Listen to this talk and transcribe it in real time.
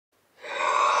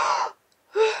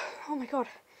my god.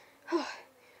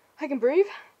 I can breathe.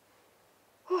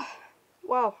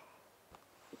 Wow.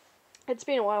 It's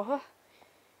been a while, huh?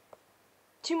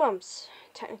 2 months,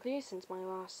 technically, since my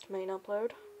last main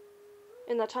upload.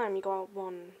 In that time, you got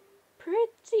one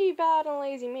pretty bad and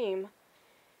lazy meme.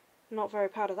 Not very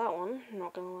proud of that one,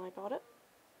 not gonna lie about it.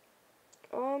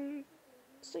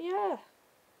 So yeah.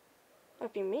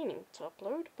 I've been meaning to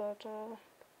upload, but,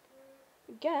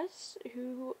 guess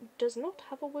who does not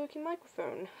have a working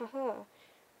microphone? Haha.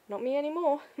 Not me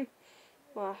anymore.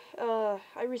 Well,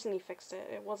 I recently fixed it.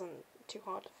 It wasn't too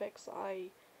hard to fix. I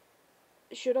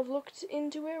should have looked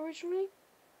into it originally.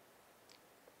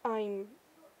 I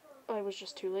was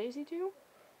just too lazy to.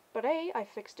 But hey, I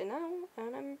fixed it now,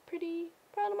 and I'm pretty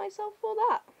proud of myself for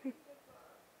that.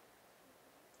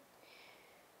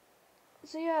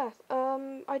 So yeah,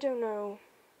 I don't know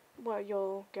what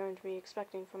you're going to be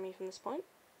expecting from me from this point.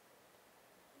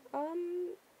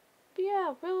 But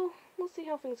yeah, we'll see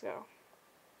how things go.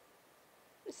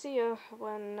 See ya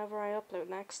whenever I upload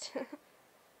next.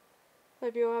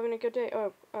 Hope you're having a good day.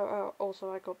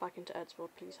 Also I got back into Eddsworld,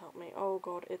 please help me. Oh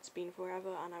god, it's been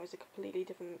forever and I was a completely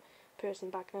different person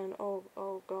back then.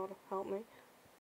 Oh god, help me.